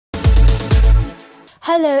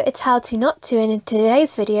Hello, it's How To Not To, and in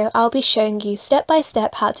today's video I'll be showing you step by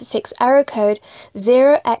step how to fix error code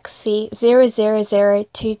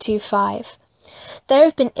 0xc0000225. There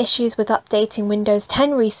have been issues with updating Windows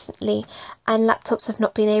 10 recently and laptops have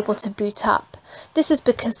not been able to boot up. This is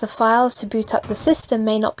because the files to boot up the system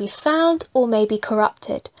may not be found or may be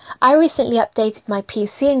corrupted. I recently updated my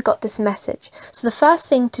PC and got this message, so the first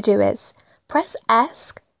thing to do is press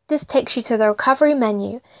S. This takes you to the recovery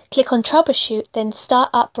menu, click on troubleshoot, then start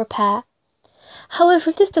up repair. However,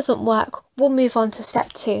 if this doesn't work, we'll move on to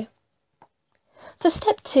step 2. For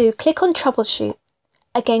step 2, click on troubleshoot.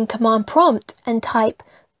 Again, command prompt and type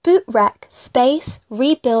bootrec space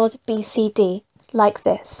rebuild BCD, like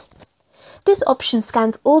this. This option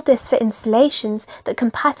scans all disks for installations that are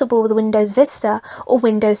compatible with Windows Vista or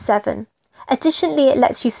Windows 7. Additionally, it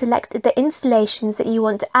lets you select the installations that you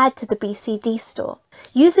want to add to the BCD store.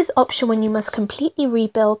 Use this option when you must completely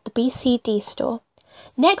rebuild the BCD store.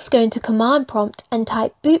 Next, go into command prompt and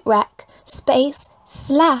type bootrec space /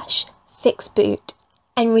 fixboot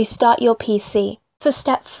and restart your PC. For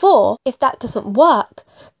step 4, if that doesn't work,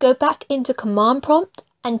 go back into command prompt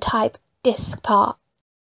and type disk part.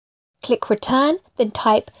 Click return, then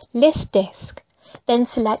type list disk, then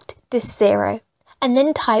select disk 0. And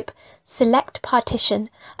then type select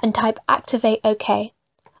partition and type activate OK.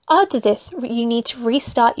 After this, you need to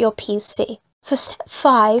restart your PC. For step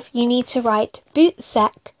 5, you need to write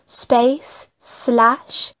bootsec space /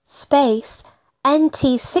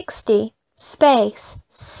 nt60 space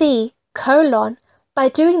c : By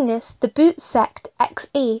doing this, the bootsec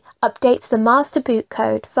exe updates the master boot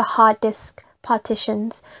code for hard disk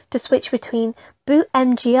partitions to switch between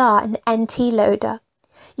bootmgr and ntloader.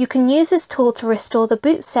 You can use this tool to restore the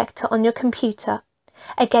boot sector on your computer.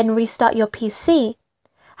 Again, restart your PC.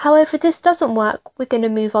 However, if this doesn't work, we're going to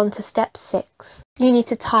move on to step 6. You need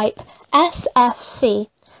to type sfc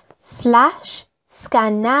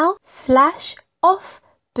 /scannow /off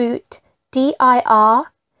boot dir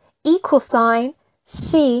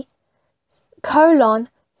 =c :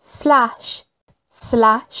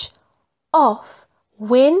 / off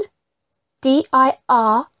win dir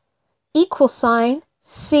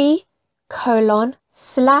C : /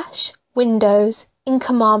 Windows in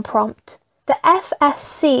command prompt. The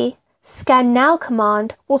fsc scan now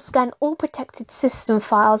command will scan all protected system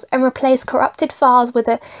files and replace corrupted files with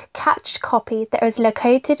a cached copy that is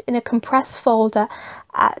located in a compressed folder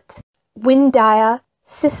at windir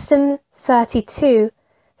system32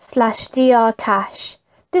 /dr cache.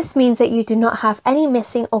 This means that you do not have any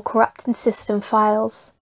missing or corrupted system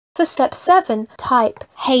files. For step 7, type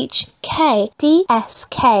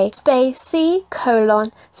hkdsk space c :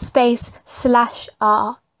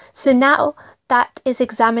 /r. So now that is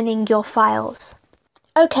examining your files.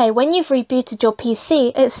 Okay, when you've rebooted your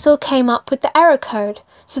PC, it still came up with the error code.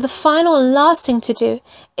 So the final and last thing to do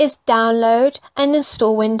is download and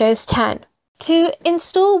install Windows 10. To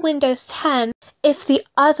install Windows 10, if the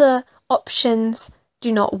other options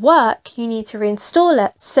do not work, you need to reinstall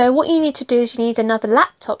it. So what you need to do is you need another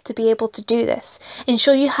laptop to be able to do this.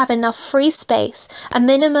 Ensure you have enough free space, a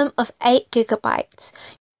minimum of 8 GB.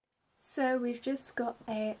 So we've just got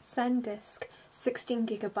a SanDisk 16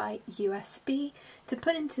 GB USB to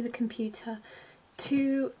put into the computer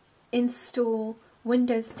to install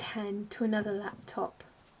Windows 10 to another laptop.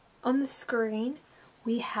 On the screen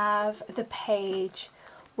we have the page,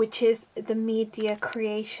 which is the media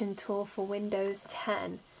creation tool for Windows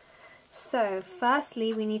 10. So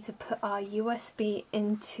firstly, we need to put our USB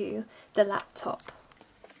into the laptop.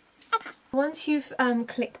 Once you've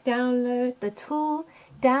clicked download the tool,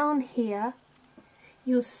 down here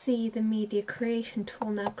you'll see the media creation tool.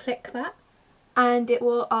 Now click that and it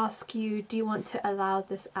will ask you, do you want to allow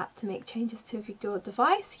this app to make changes to your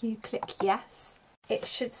device? You click yes. It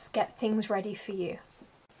should get things ready for you.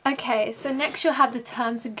 Okay, so next you'll have the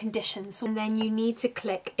terms and conditions, and then you need to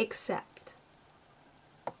click accept.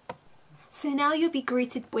 So now you'll be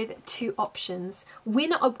greeted with 2 options. We're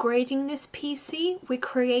not upgrading this PC, we're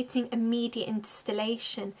creating a media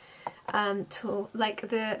installation tool, like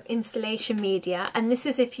the installation media, and this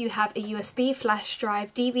is if you have a USB, flash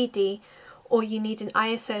drive, DVD, or you need an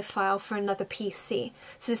ISO file for another PC.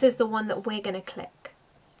 So this is the one that we're going to click,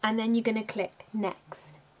 and then you're going to click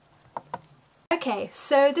next. Okay,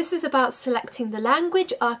 so this is about selecting the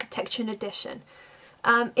language, architecture and edition.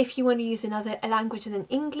 If you want to use another language than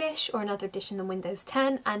English or another edition than Windows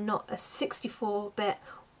 10 and not a 64-bit,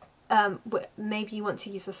 maybe you want to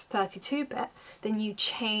use a 32-bit, then you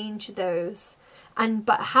change those.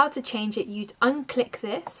 But how to change it, you'd unclick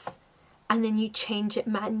this and then you change it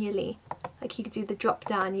manually. Like you could do the drop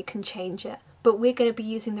down, you can change it but we're going to be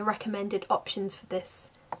using the recommended options for this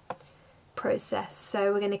process.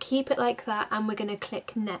 So we're going to keep it like that, and we're going to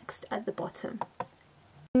click next at the bottom.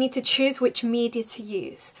 You need to choose which media to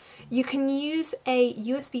use. You can use a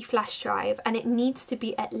USB flash drive, and it needs to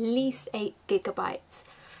be at least 8 gigabytes.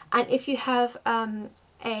 And if you have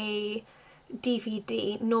a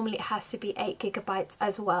DVD, normally it has to be 8 gigabytes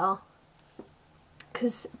as well,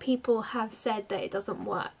 because people have said that it doesn't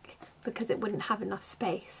work because it wouldn't have enough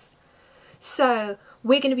space. So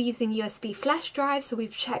we're going to be using USB flash drive, so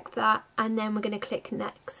we've checked that, and then we're going to click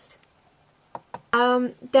next.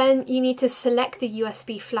 Then you need to select the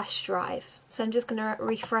USB flash drive. So I'm just going to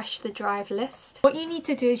refresh the drive list. What you need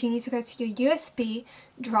to do is you need to go to your USB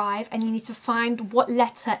drive, and you need to find what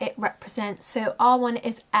letter it represents. So our one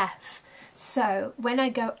is F. So when I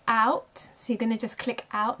go out, so you're going to just click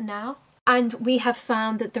out now. And we have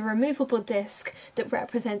found that the removable disk that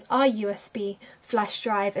represents our USB flash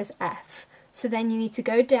drive is F. So then you need to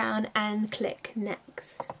go down and click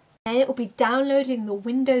next. Then it will be downloading the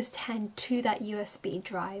Windows 10 to that USB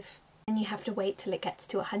drive. And you have to wait till it gets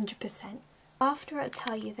to 100%. After it'll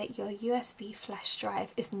tell you that your USB flash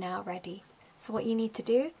drive is now ready. So what you need to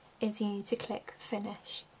do is you need to click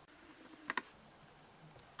finish.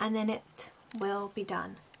 And then it will be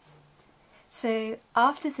done. So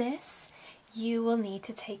after this, you will need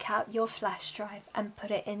to take out your flash drive and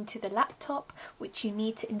put it into the laptop, which you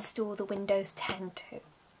need to install the Windows 10 to.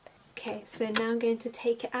 Okay, so now I'm going to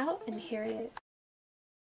take it out, and here it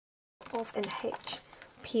is of an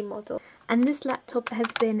HP model. And this laptop has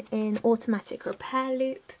been in automatic repair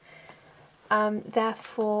loop.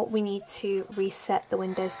 Therefore we need to reset the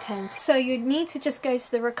Windows 10. So you need to just go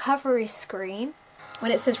to the recovery screen.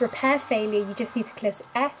 When it says repair failure, you just need to click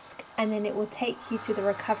ESC, and then it will take you to the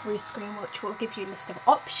recovery screen, which will give you a list of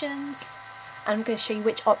options. And I'm going to show you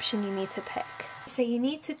which option you need to pick. So you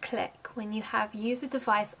need to click, when you have user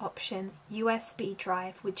device option, USB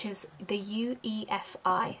drive, which is the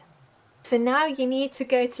UEFI. So now you need to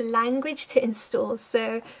go to language to install.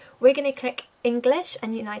 So we're going to click English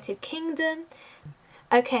and United Kingdom.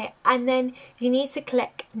 Okay, and then you need to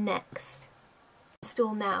click next.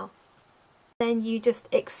 Install now. Then you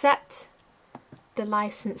just accept the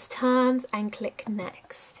license terms and click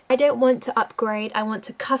next. I don't want to upgrade, I want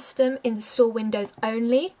to custom install Windows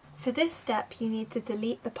only. For this step you need to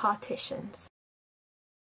delete the partitions.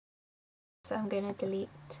 So I'm going to delete.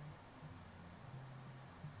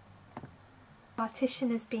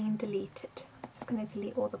 Partition is being deleted. I'm just going to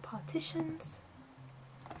delete all the partitions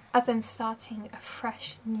as I'm starting a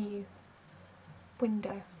fresh new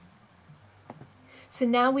window. So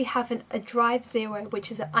now we have a drive 0,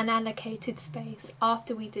 which is an unallocated space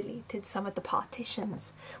after we deleted some of the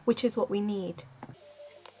partitions, which is what we need.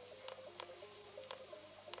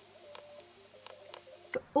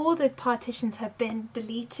 So all the partitions have been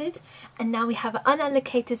deleted, and now we have an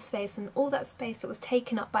unallocated space, and all that space that was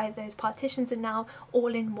taken up by those partitions are now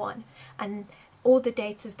all in one, and all the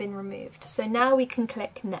data has been removed. So now we can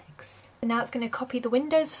click next. So now it's going to copy the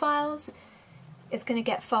Windows files. It's going to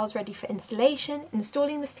get files ready for installation,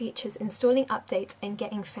 installing the features, installing updates, and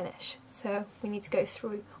getting finished. So we need to go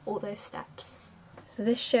through all those steps. So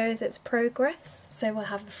this shows its progress. So we'll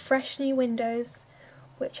have a fresh new Windows,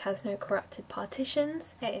 which has no corrupted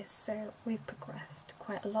partitions. Okay, so we've progressed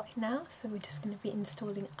quite a lot now. So we're just going to be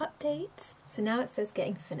installing updates. So now it says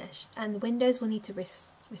getting finished, and the Windows will need to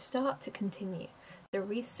restart to continue. So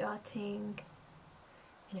restarting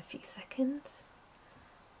in a few seconds.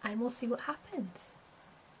 And we'll see what happens.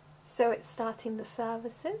 So it's starting the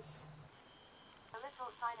services. A little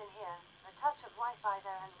sign in here, a touch of Wi-Fi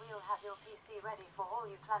there, and we'll have your PC ready for all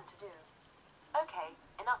you plan to do. Okay,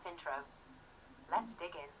 enough intro. Let's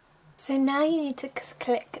dig in. So now you need to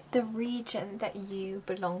click the region that you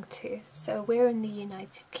belong to. So we're in the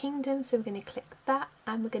United Kingdom, so we're going to click that,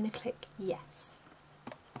 and we're going to click yes.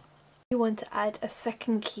 You want to add a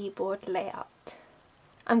second keyboard layout.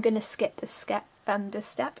 I'm going to skip this step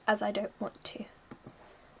as I don't want to.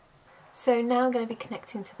 So now I'm going to be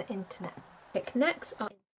connecting to the internet. Click next.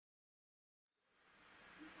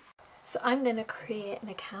 So I'm going to create an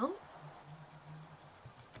account.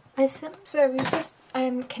 So we've just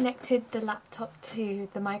connected the laptop to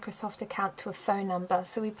the Microsoft account to a phone number.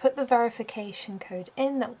 So we put the verification code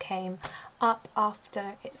in that came up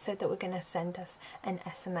after it said that we're going to send us an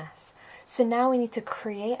SMS. So now we need to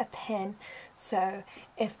create a PIN. So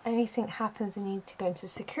if anything happens and you need to go into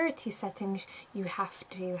security settings, you have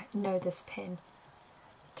to know this PIN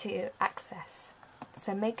to access.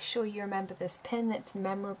 So make sure you remember this PIN that's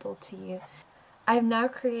memorable to you. I've now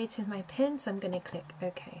created my PIN, so I'm going to click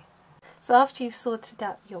OK. So after you've sorted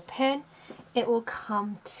out your PIN, it will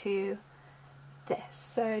come to this.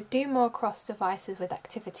 So do more cross devices with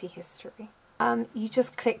activity history. You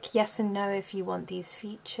just click yes and no if you want these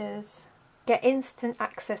features. Get instant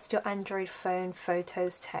access to your Android phone,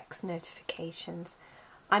 photos, text, notifications.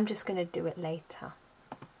 I'm just going to do it later.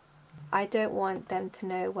 I don't want them to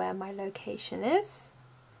know where my location is.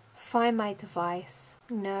 Find my device.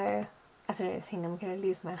 No, I don't think I'm going to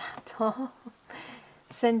lose my laptop.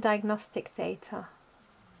 Send diagnostic data.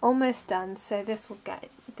 Almost done, so this will get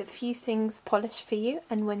the few things polished for you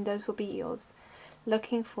and Windows will be yours.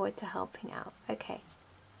 Looking forward to helping out. Okay.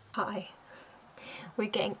 Hi. We're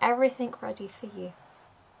getting everything ready for you.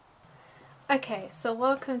 Okay, so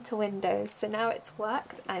welcome to Windows. So now it's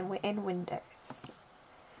worked and we're in Windows.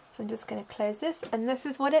 So I'm just going to close this, and this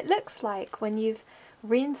is what it looks like when you've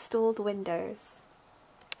reinstalled Windows.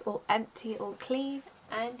 It's all empty, all clean,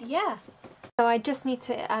 and yeah. So I just need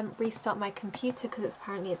to restart my computer because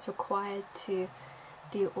apparently it's required to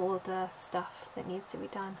do all the stuff that needs to be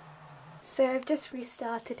done. So I've just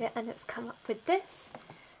restarted it and it's come up with this,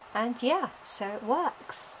 and yeah, so it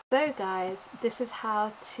works. So guys, this is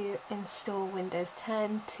how to install Windows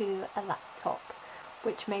 10 to a laptop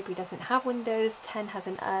which maybe doesn't have Windows 10, has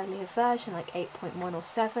an earlier version like 8.1 or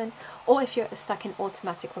 7, or if you're stuck in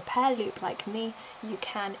automatic repair loop like me, you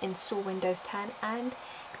can install Windows 10 and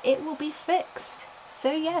it will be fixed.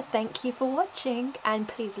 So yeah, thank you for watching, and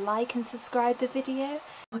please like and subscribe the video.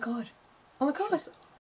 Oh my god,